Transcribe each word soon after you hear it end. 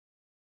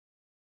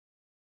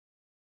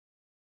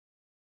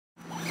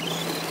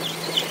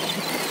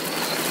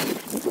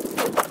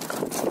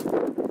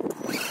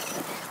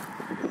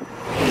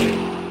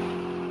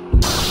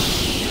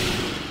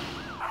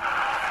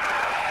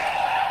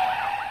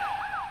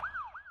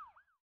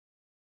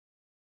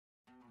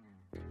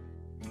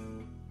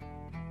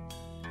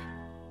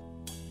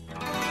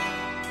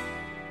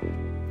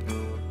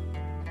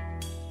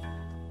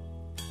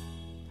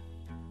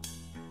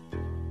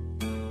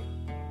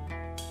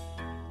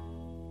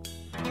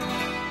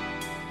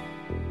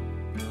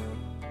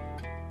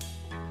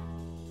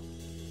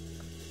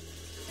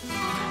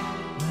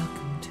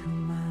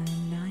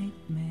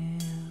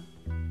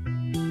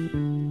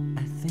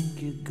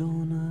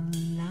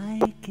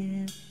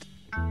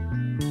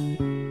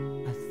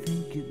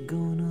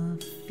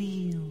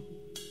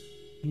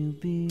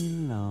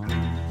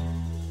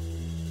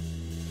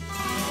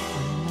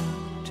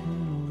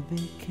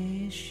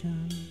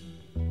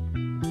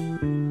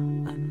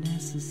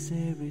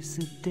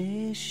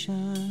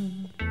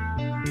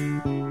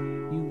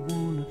You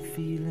wanna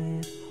feel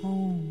at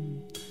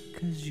home,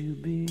 'cause you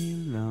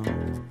belong.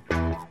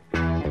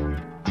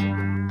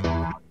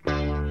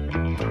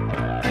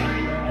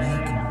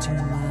 Welcome to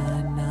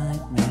my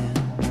nightmare.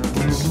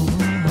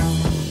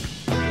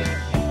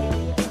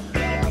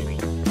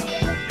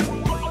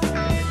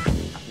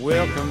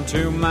 Welcome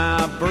to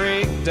my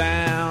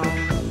breakdown.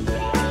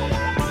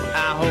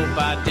 I hope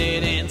I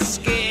didn't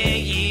scare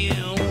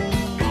you.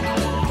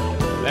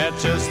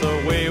 That's just the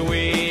way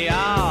we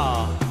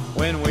are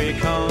when we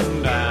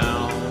come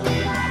down.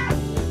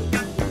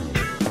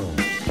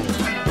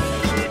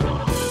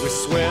 We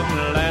sweat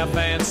and laugh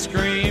and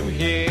scream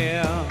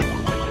here,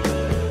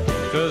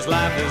 'cause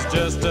life is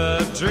just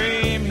a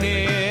dream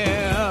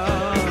here.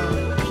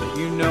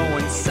 You know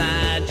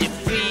inside you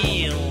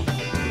feel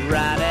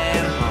right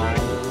at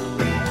home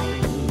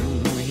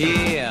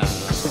here.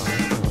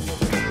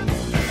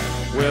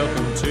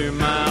 Welcome to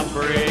my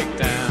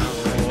breakdown.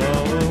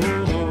 Whoa.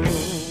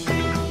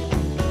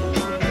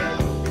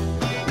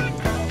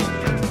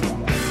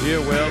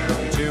 You're welcome